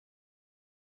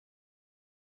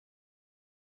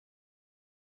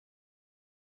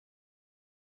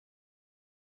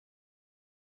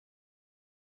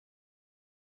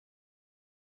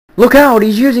Look out,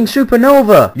 he's using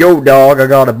supernova. Yo, dog, I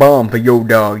got a bomb for yo,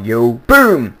 dog, yo.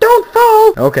 Boom. Don't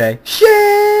fall. Okay. Shit.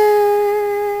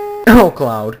 Oh,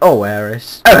 Cloud. Oh,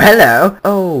 Eris. Oh, hello.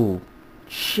 Oh,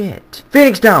 shit.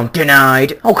 Phoenix down.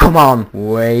 Denied. Oh, come on.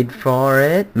 Wait for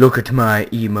it. Look at my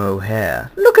emo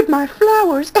hair. Look at my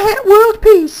flowers. World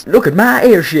peace. Look at my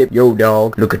airship. Yo,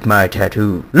 dog. Look at my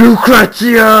tattoo.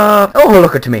 Lucrezia. Oh,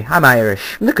 look at me. I'm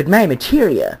Irish. Look at my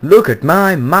materia. Look at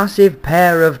my massive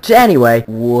pair of anyway.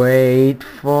 Wait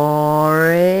for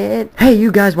it. Hey,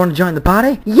 you guys want to join the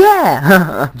party?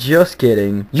 Yeah. Just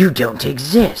kidding. You don't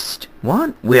exist.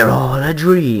 What? We're all a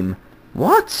dream.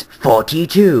 What?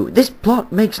 42. This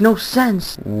plot makes no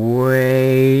sense.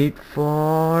 Wait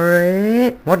for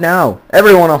it. What now?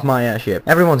 Everyone off my airship.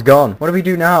 Everyone's gone. What do we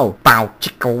do now? Bow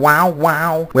chicka wow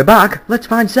wow. We're back. Let's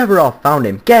find Sephiroth. Found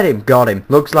him. Get him. Got him.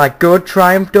 Looks like good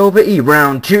triumphed over E.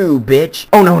 Round 2, bitch.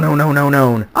 Oh no no no no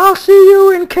no. I'll see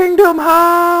you in Kingdom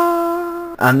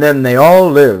Hearts. And then they all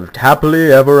lived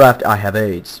happily ever after. I have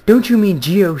AIDS. Don't you mean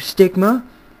geostigma?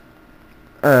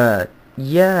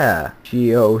 Yeah,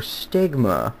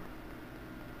 geostigma.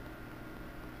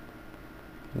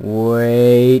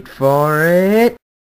 Wait for it.